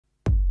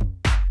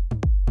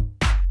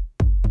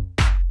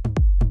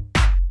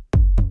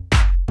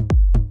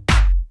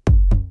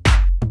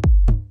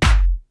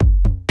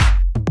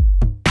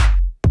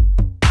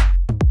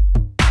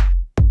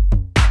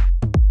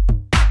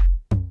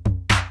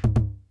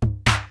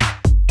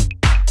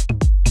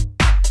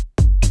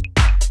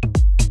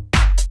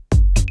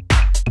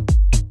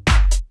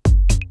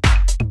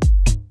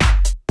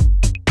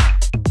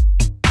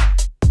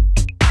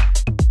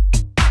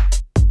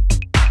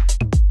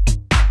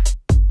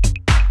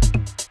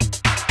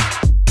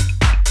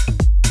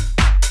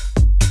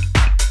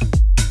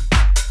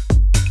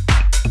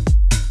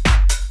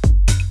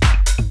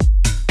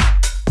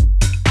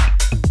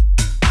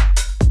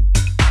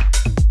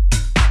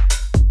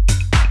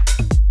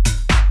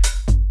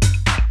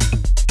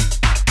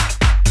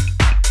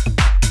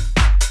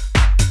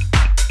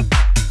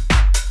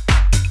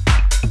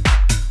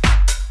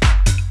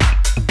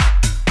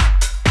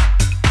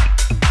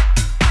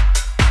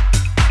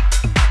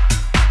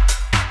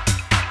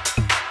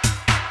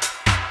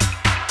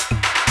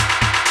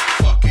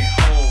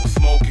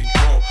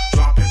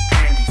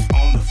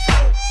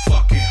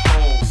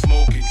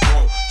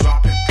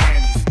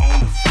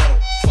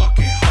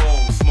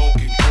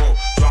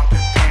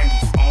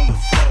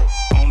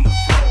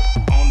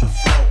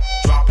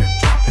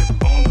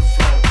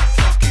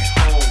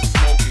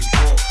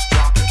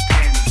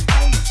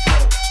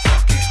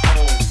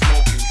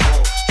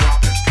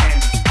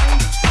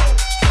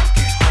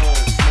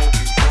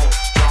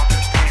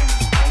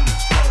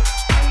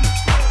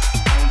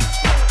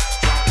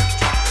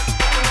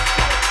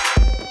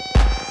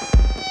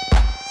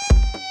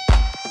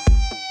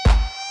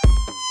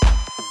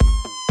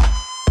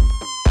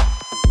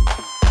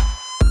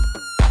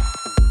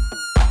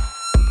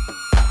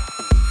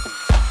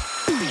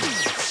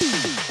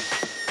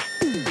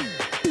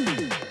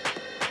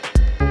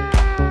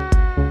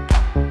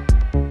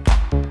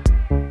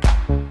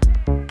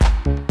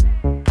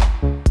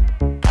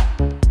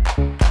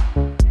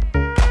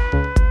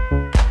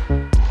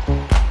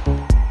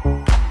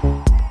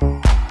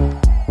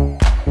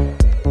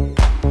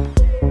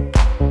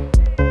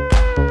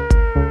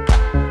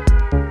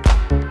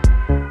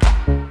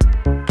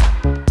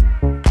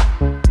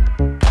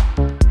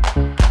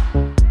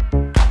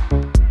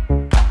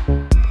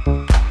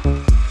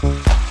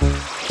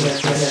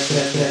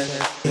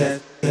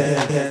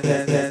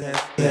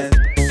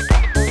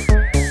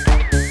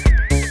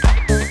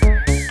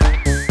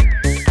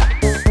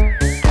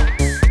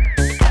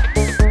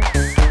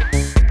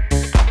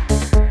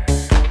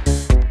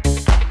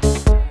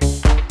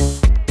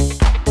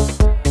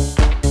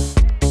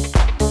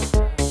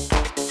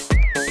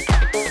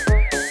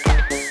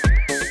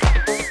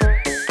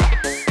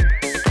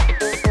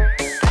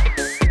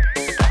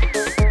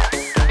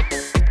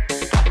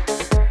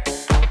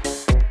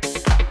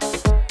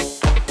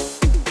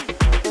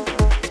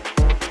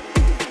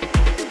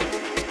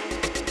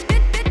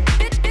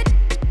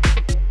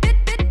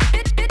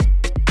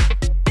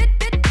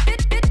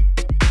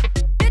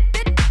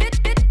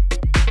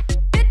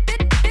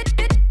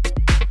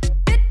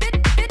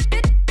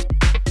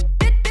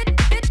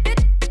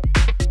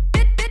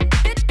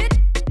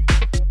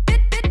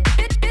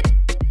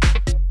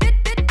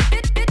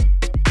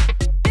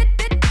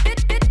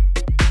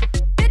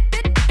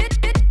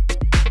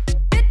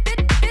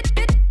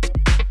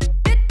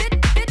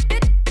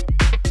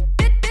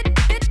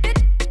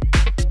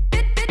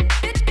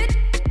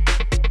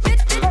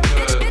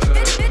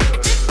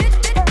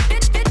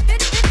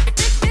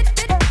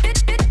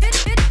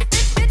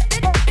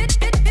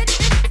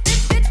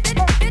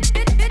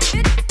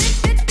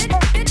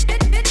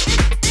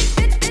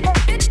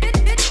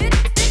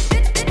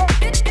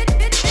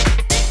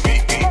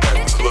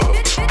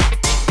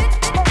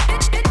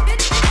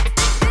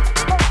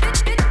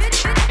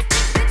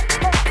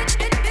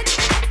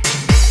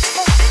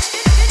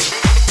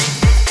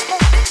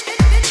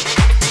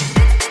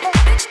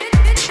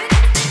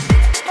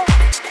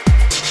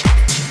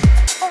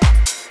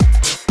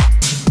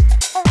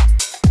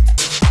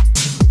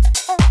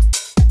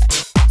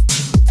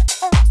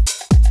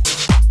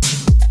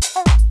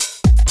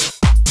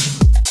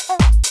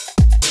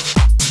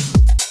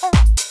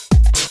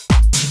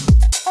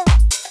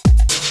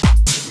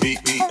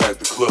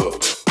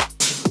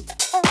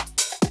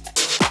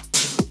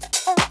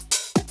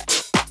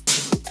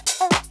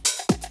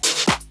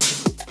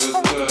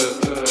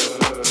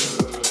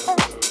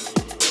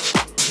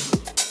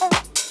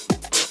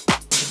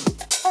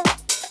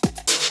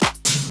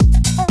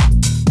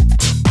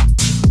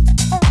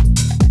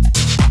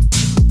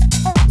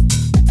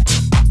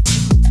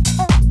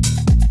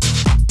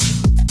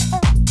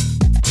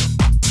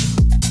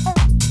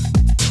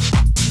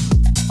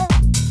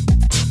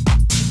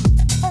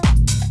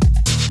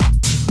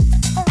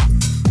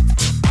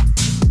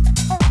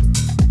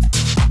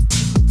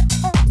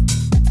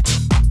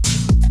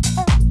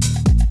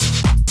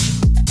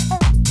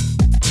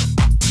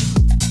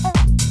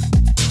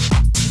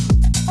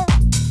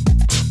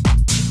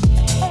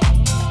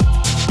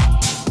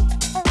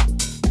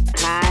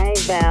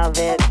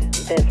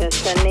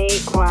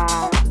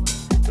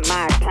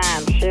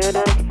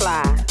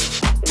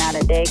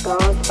Not a day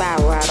goes by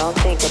where I don't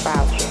think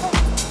about you.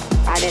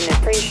 I didn't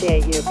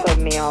appreciate you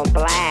putting me on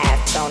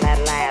blast on that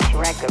last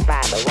record,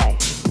 by the way.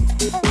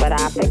 But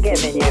I've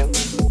forgiven you.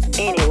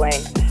 Anyway,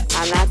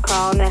 I'm not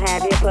calling to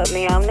have you put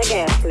me on the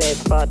guest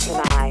list for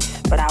tonight,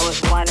 but I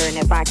was wondering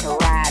if I could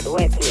ride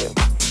with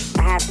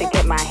you. I have to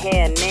get my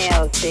hair and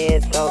nails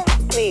did, so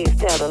please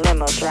tell the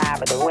limo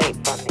driver to wait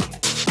for me.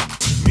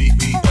 Meet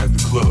me at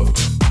the club.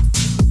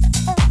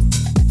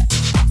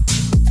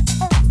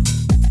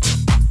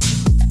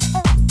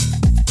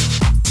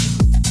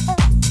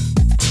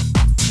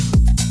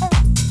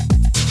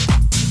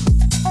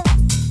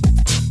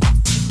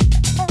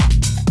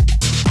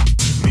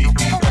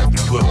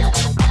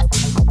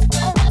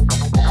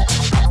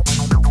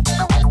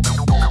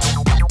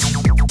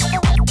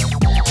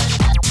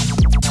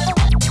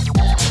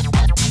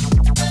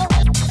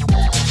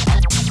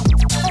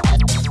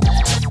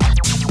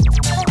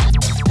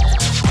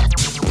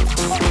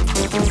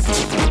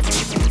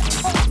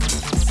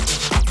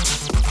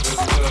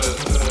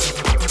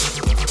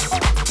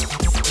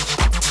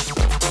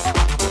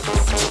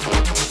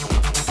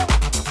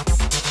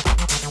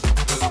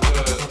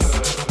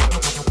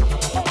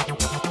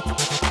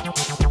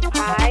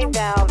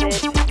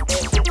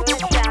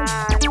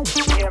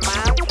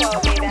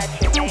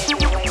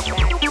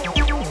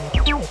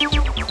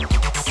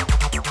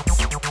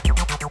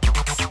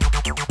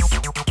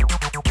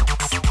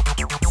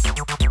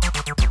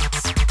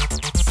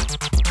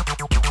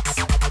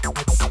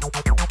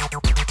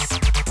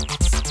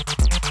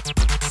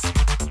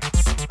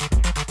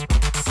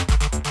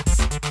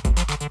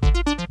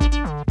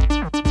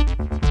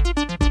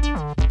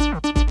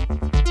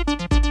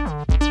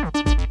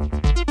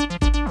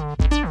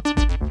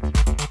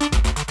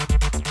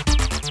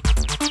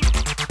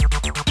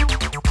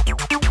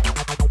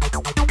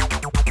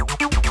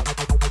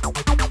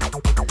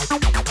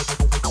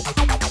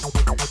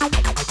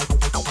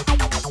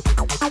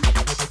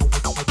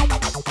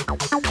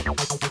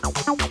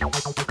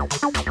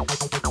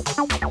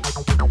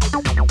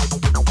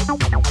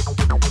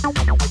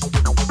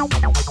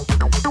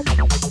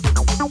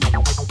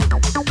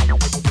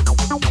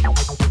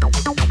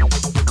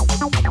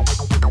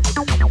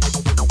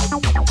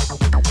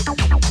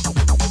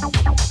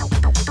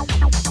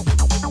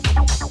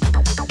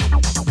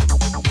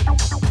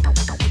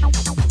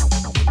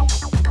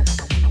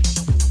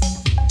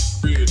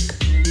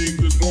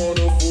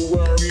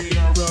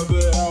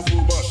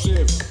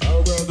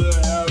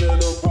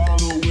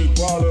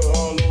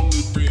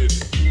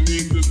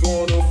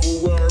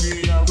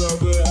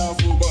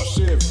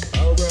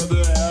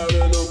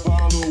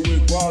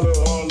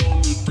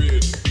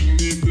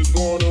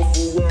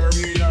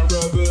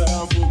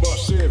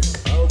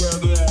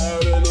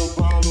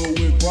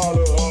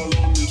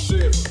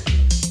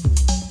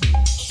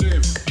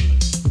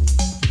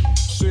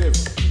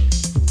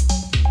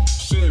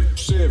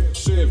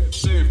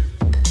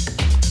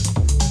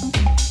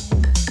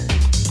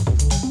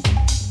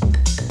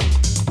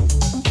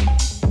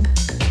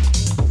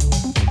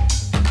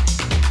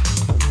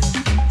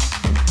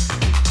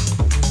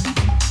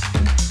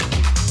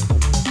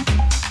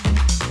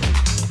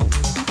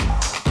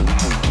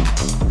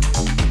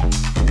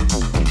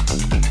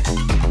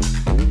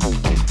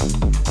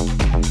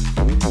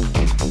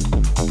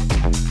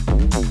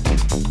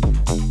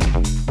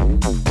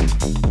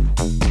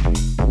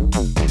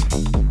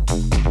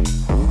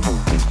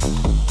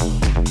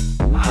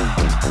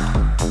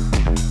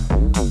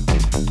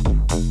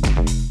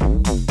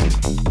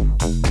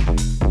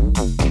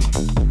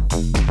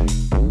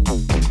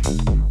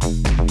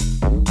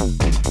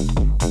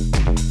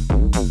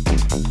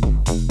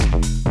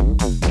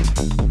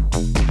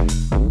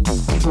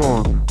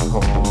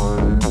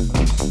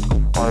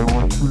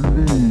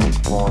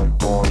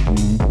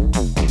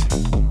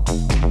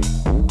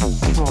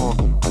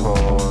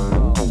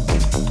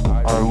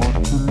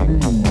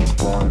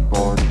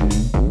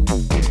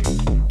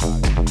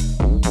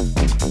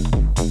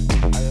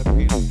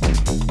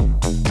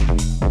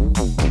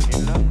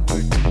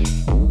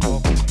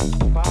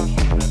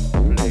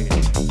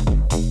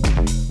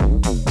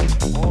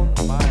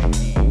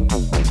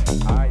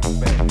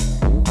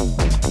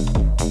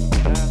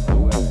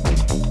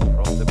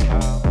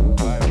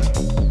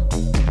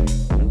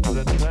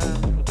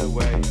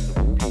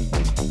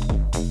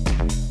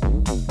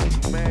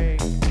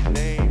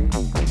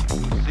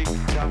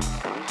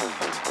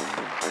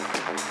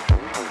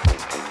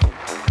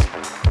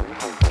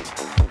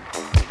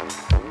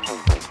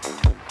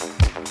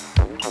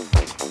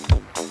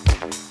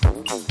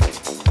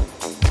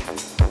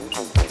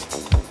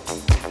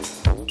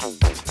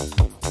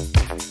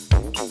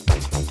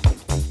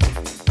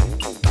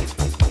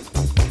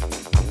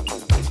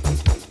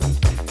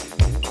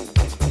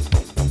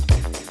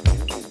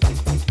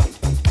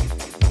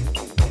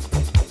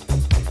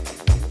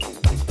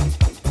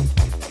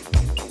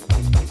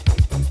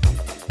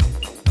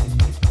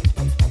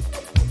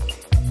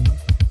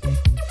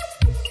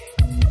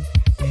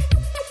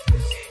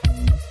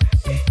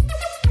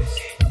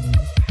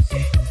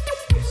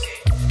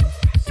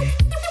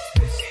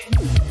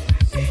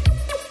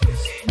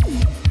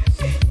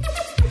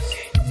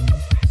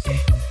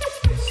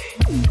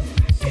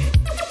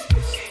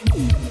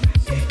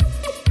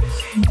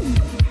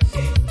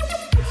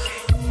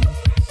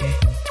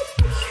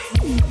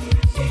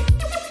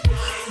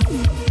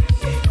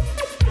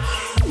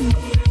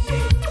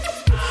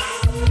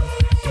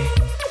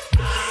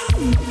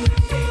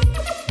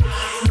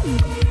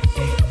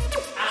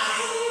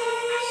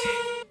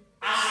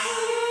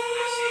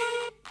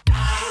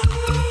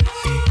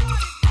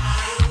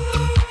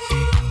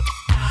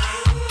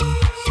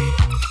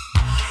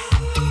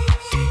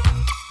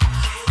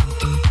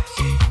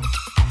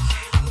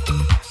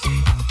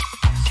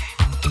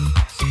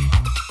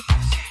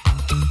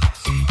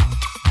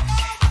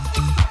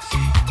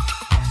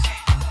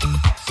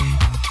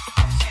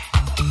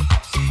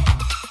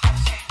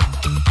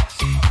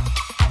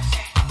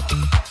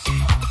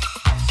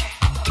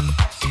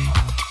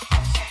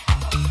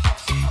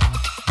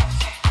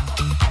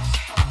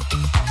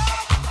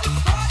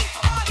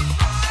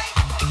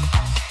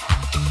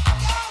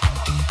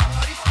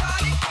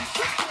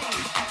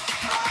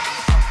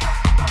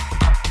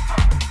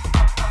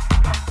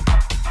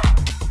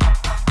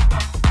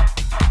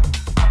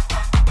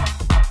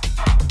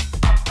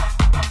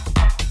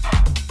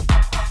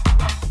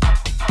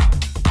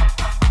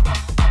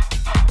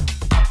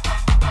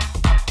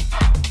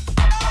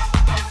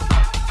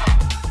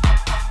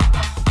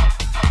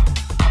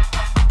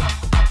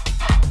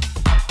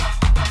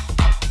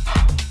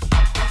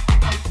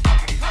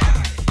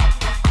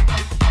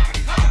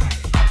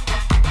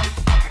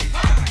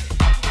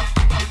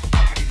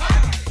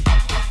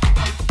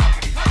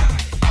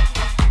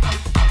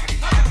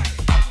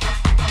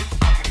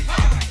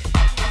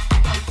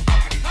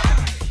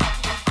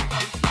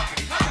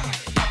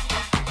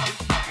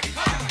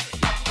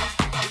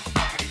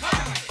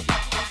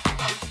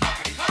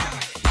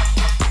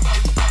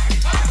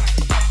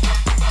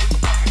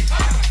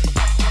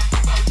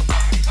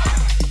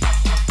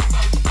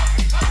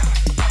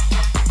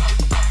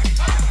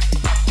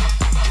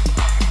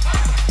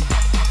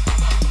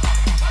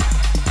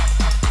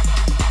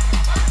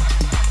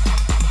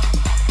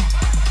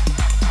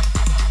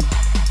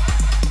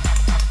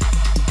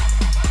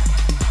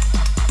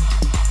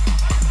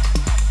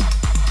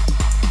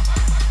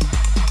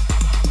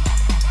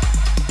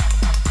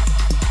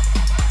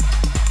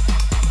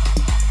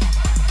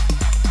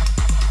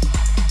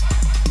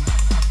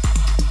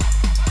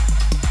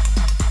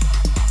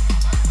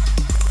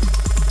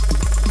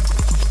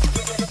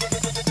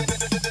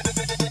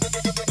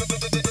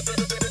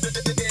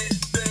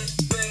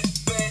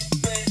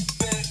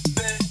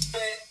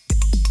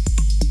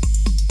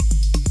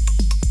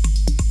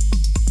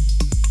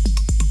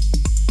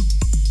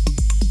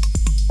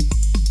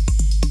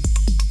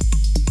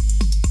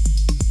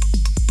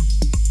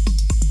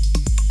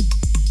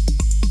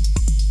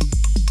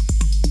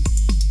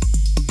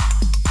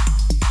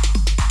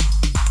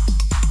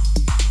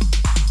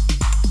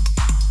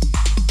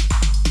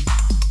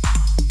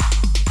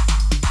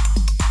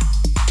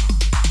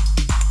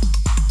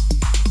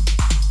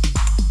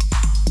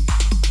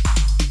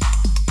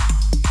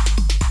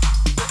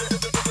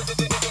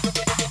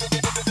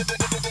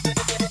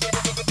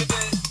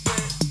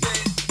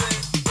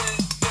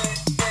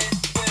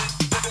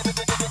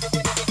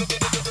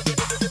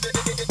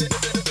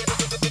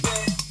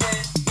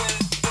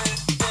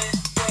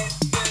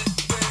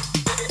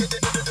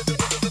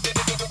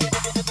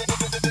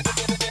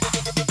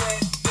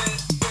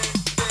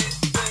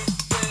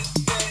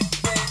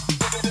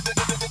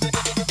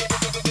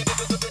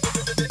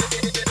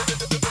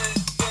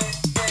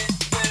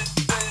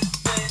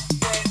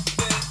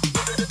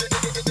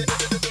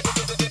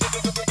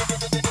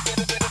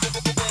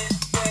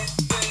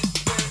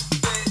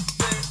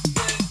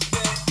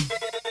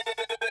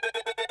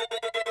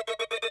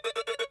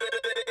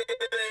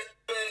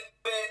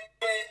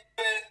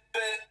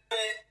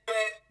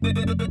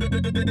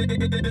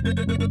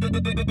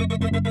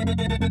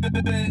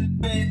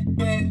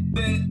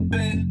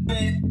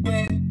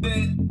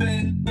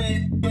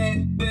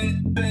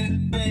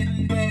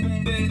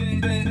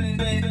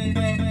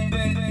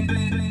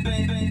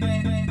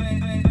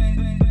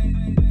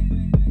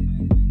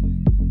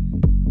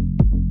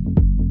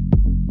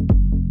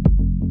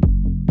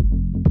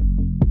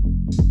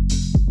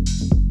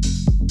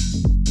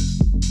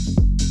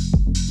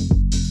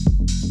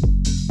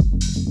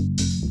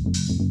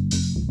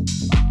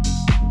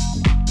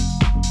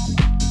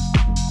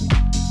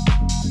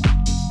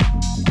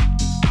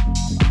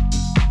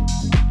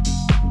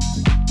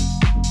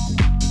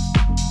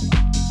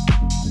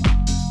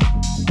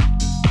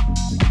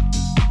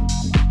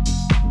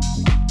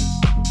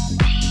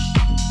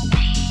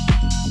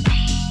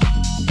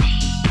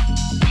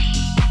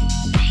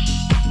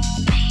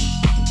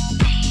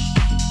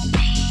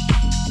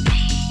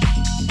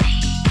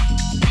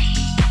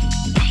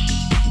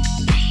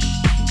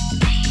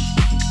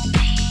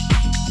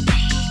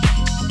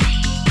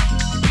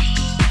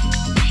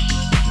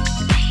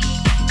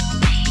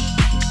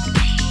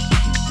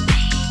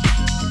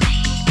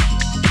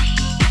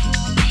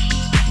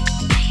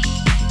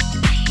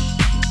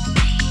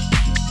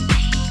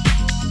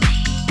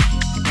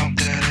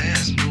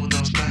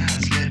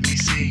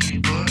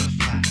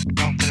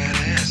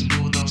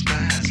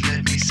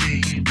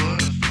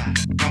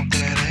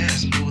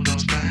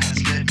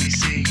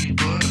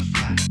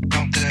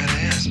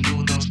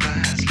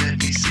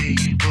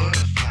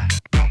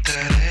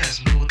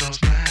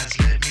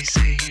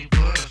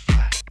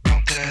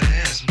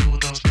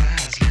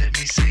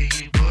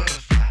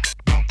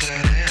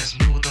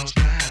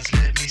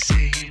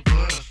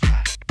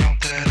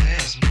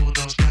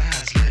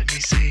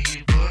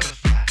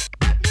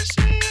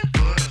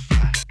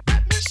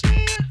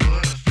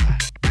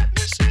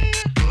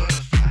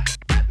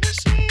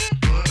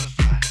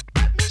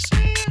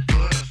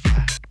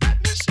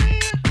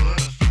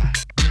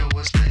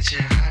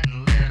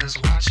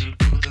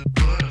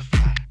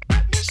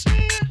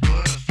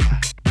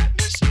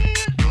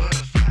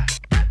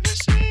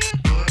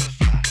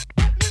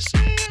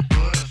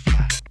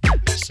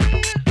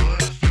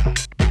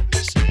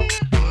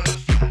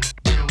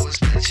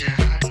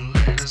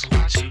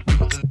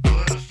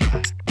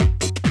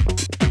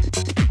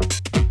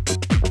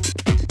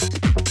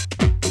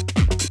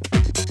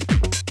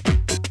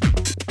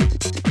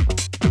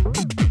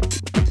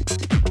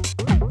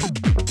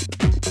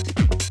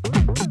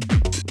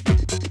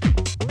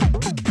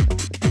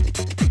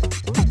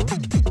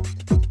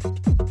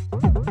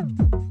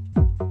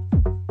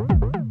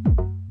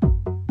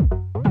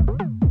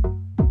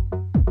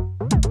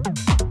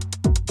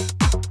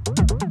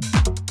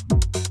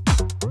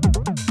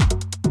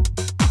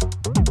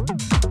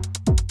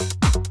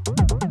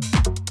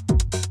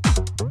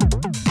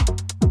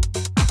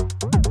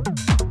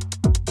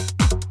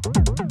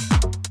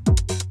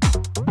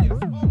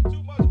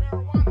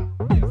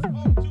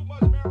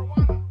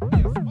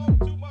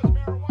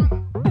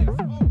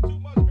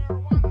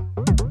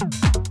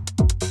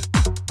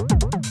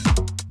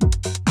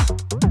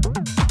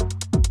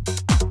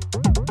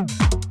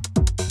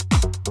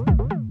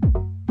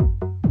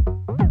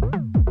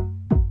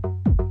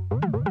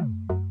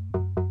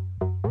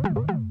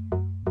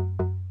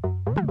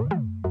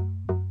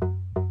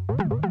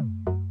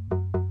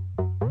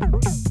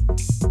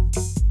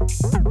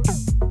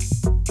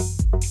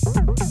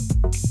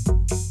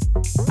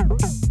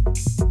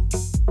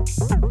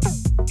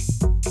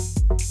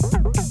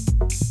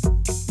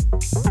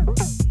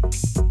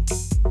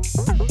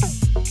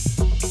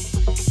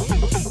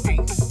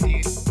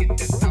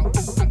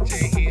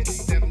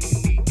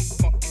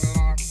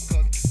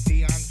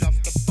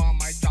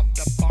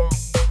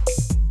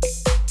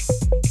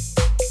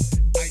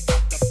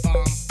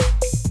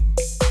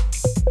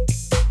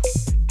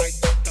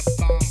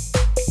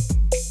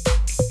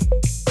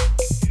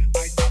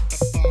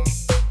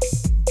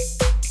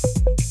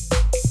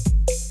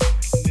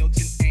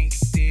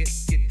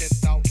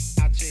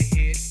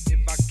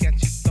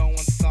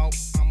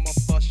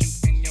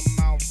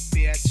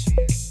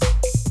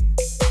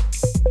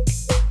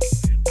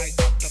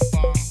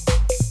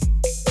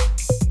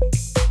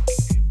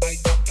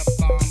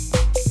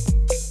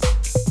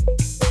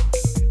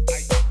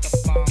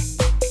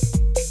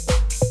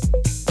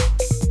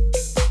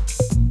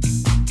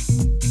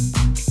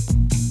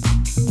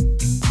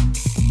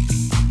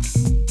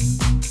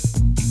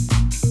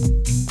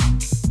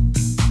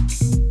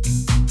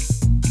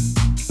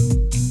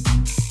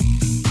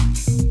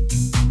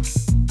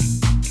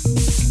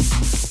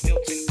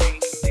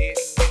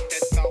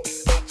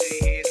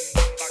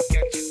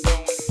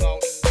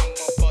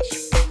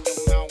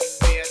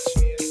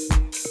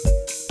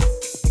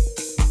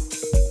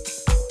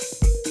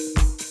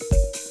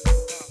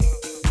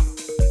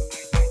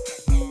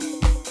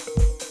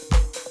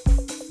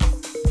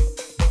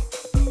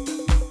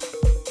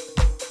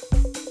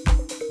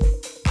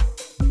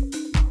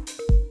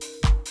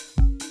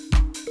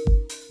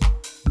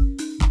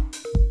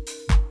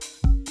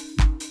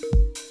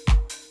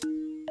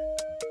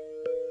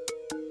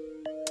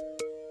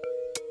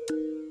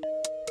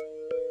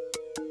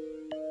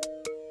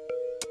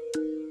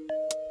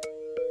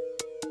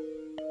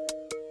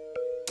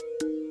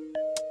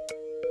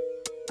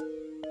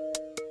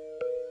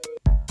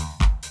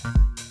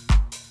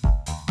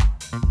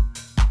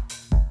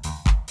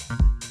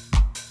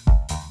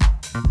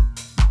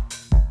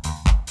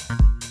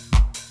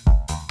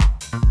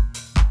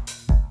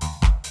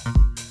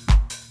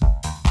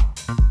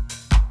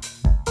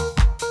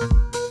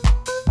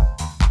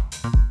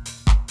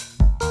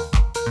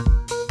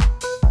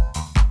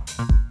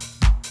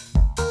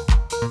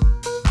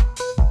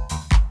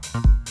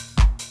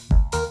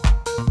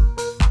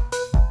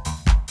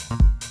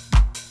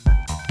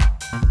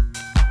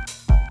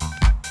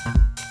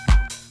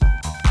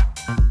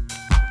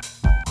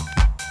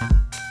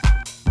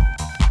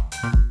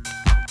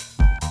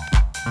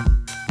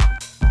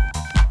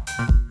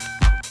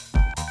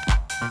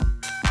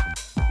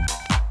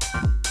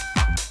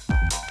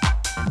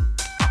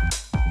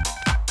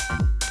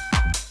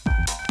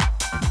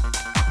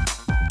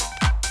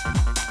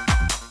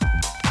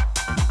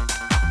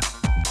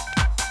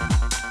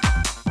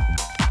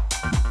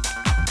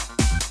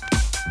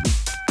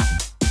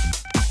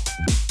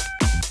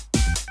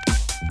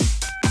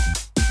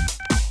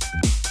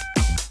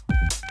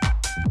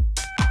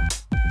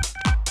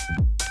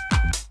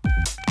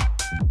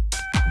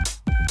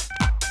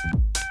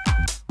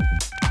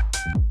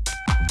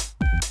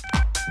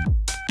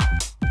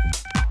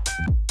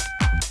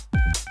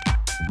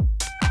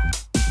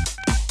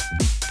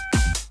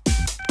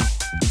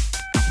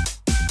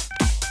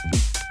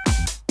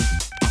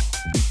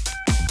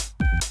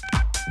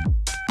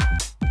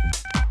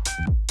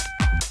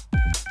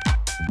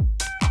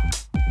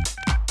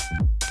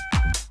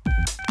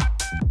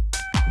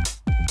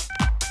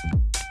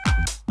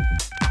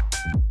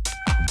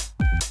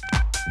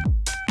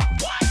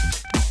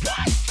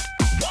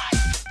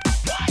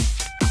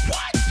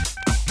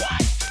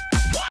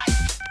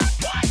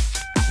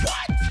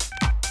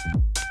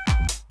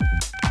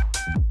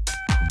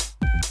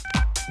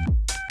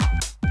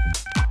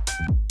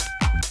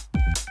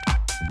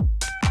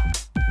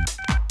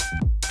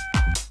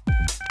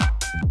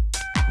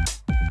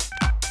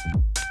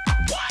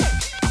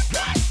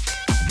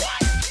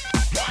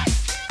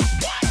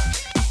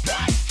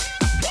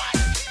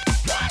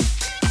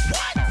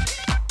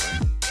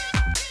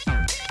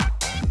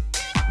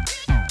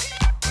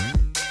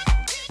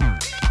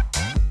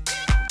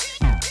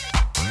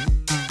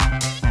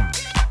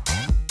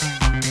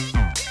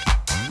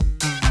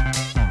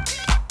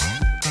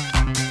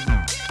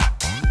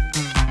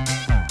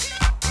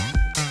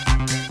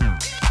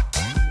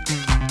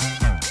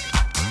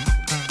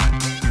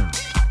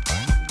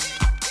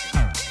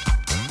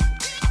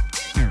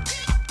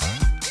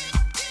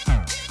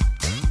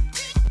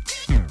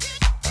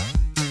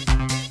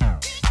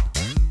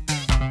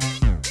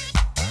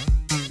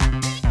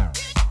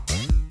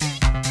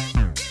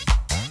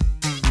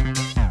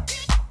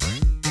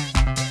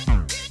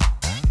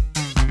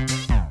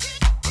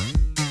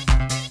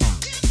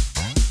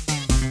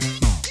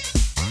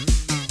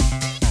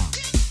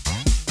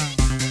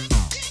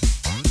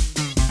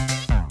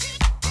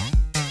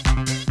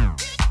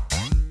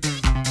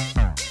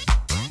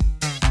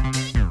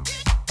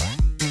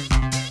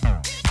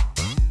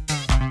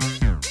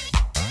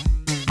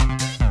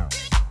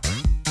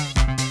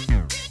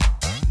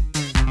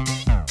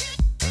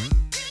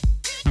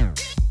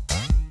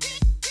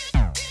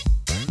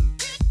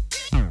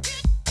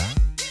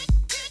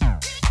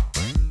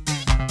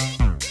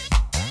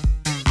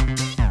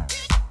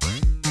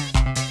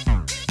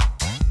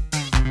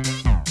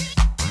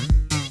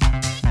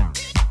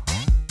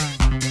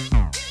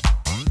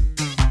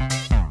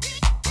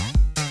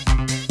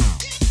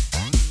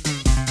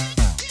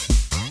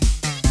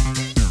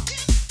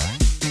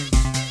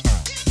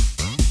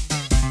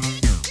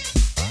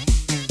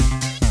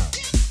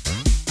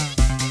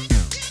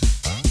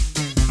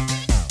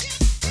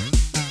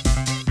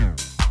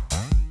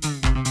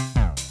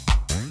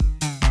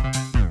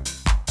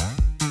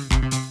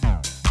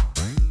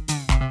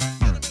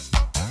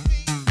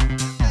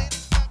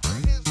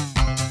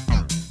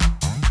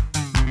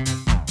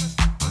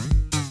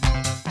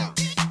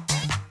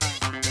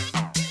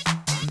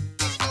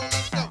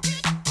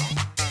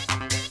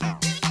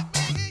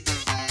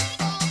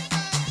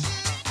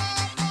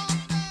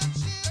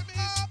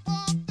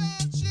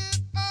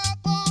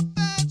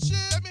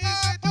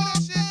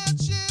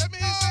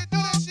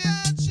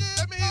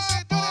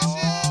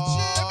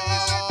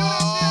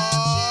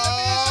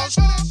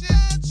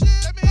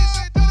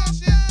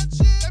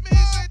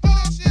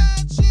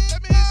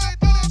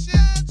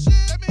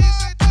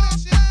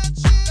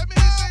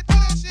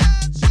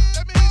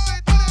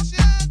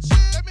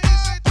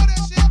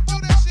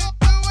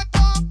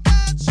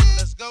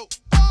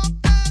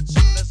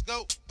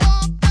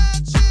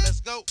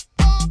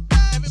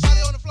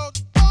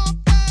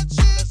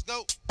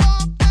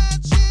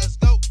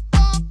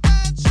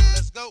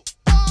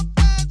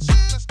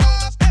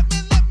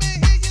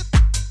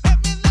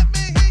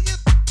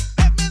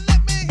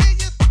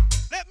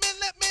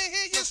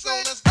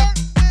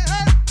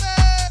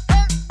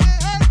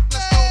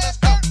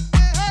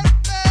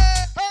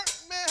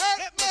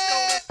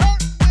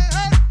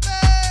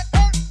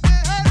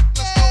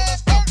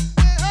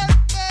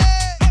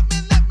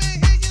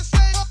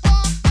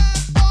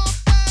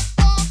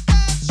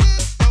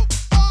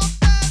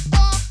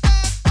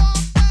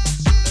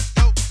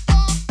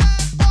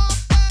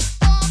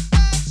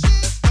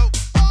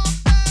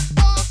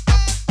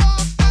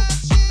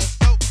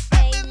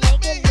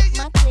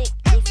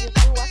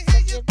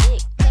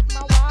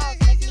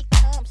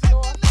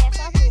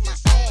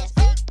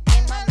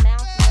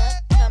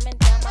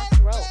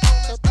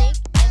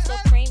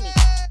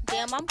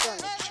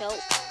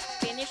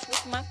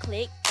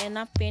 and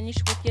I'm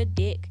finished with your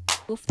dick.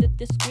 We'll flip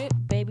the script,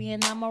 baby,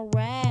 and I'ma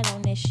ride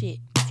on that shit.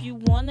 If you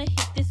wanna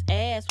hit this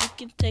ass, we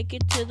can take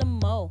it to the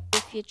mo.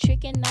 If you're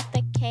tricking off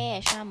the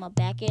cash, I'ma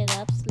back it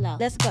up slow.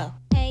 Let's go.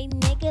 Hey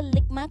nigga,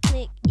 lick my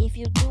click. If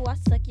you do, I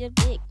suck your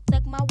dick.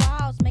 Suck my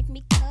walls, make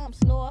me come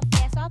slow or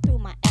fast all through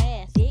my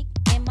ass. Dick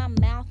in my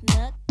mouth,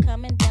 nut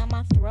coming down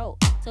my throat.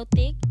 So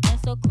thick and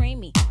so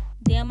creamy,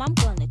 damn, I'm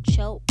gonna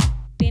choke.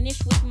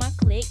 Finish with my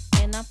click,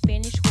 and I'm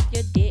finished with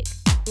your dick.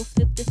 We'll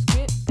flip the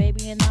script,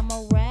 baby, and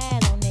I'ma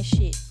ride on that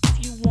shit.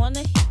 If you wanna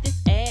hit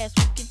this ass,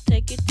 we can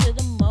take it to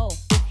the mo.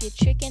 If you're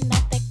tricking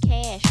off the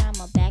cash,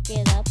 I'ma back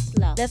it up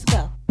slow. Let's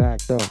go. Back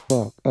the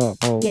fuck up,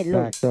 ho. Get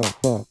loose. Back the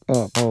fuck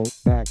up, ho.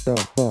 Back the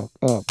fuck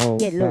up, ho.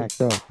 Get loose. Back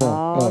the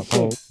fuck up,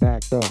 ho.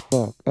 Back the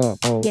fuck up,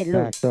 ho. Get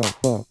Back loose. the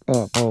fuck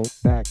up, ho.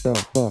 Back the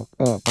fuck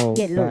up, ho.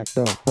 Get Back loose.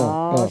 the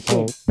fuck up,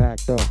 ho. Back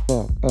the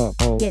fuck up,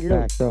 ho. Get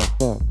Back loose. the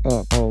fuck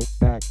up, ho.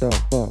 Back the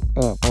fuck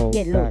up, ho.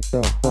 Get Back loose.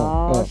 the fuck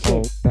up, ho.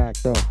 Back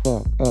the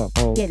fuck up,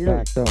 ho. Get Back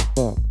loose. the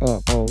fuck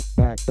up, ho.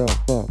 Back the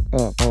fuck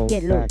up, ho.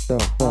 Get Back loose. the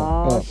fuck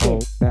up, ho.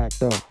 Back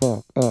the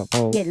fuck up,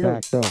 ho. Get Back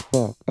loose. the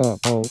fuck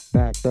up, ho.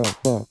 Back the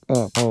fuck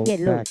up, ho. Get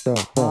Back loose. the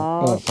fuck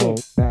up, ho.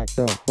 Back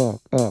the fuck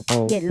up,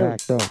 ho. Get Back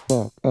loose. the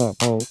fuck up,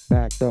 ho.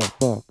 Back the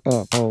fuck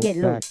up, ho.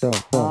 Get Back loose. the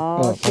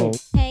fuck up, ho.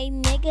 Hey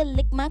nigga,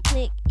 lick my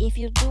click. If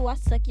you do, I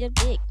suck your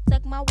dick.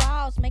 Suck my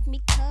walls, make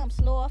me come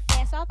slow or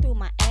fast all through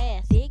my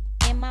ass. Dick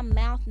in my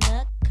mouth,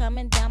 nut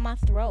coming down my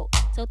throat.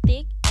 So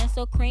thick and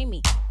so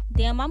creamy,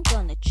 damn, I'm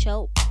gonna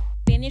choke.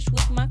 Finish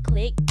with my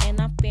click, and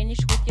I'm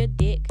finished with your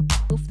dick.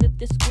 We'll flip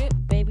the script,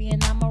 baby,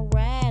 and I'ma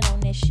ride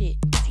on that shit.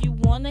 If you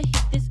wanna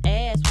hit this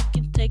ass,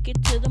 we can take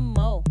it to the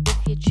mo. If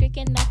you're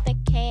tricking off the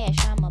cash,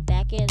 I'ma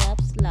back it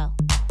up slow.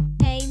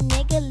 Hey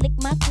nigga, lick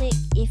my click.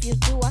 If you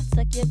do, I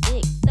suck your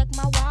dick. Suck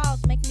my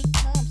walls, make me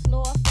come slow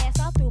or fast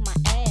all through my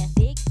ass.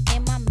 Dick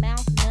in my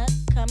mouth, nut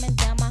coming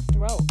down my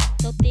throat.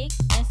 So thick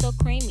and so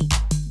creamy,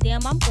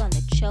 damn, I'm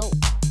gonna choke.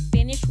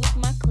 Finish with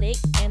my click,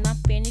 and I'm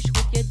finished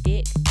with your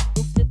dick.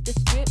 We'll flip the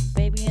script,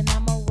 baby, and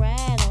I'ma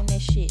ride on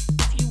that shit.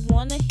 If you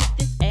wanna hit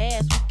this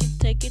ass, we can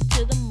take it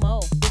to the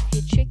mo. If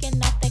you're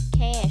tricking off the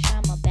cash,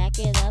 I'ma back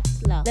it up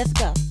slow. Let's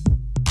go.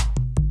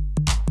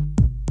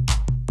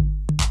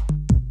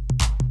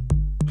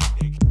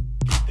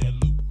 Get that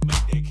loot,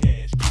 make that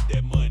cash, get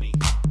that money.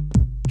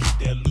 Get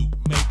that loot,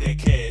 make that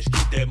cash,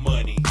 get that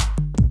money.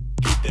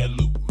 Get that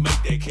loot,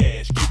 make that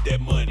cash, get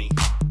that money.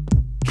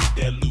 Get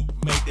that loot,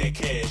 make that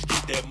cash,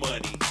 get that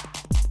money.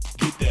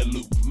 Get that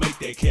loot, make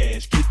that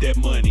cash, get that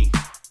money.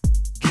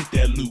 Get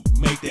that loot,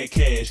 make that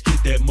cash,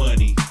 get that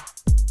money.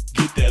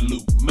 Get that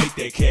loot, make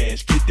that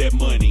cash, get that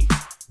money.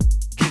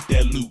 Get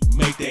that loot,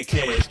 make that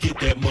cash, get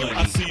that money.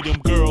 I see them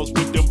girls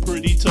with them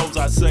pretty toes,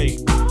 I say.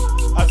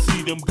 I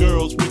see them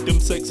girls with them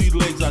sexy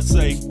legs, I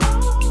say.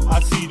 I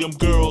see them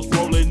girls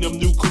rolling them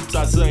new coupes,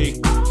 I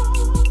say.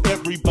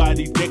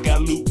 Everybody that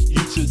got loot,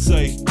 you should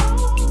say.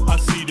 I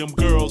see them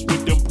girls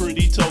with them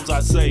pretty toes,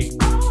 I say.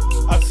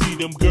 I see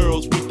them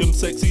girls with them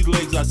sexy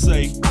legs, I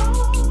say.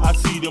 I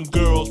see them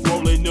girls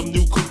rolling them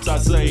new coupes, I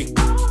say.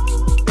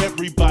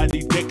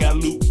 Everybody that got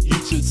loot, you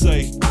should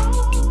say.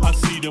 I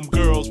see them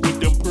girls with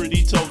them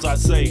pretty toes, I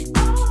say.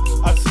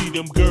 I see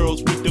them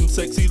girls with them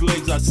sexy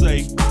legs, I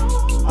say.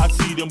 I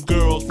see them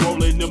girls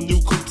rolling them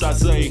new coupes, I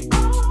say.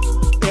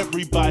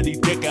 Everybody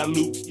that got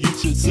loot, you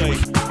should say.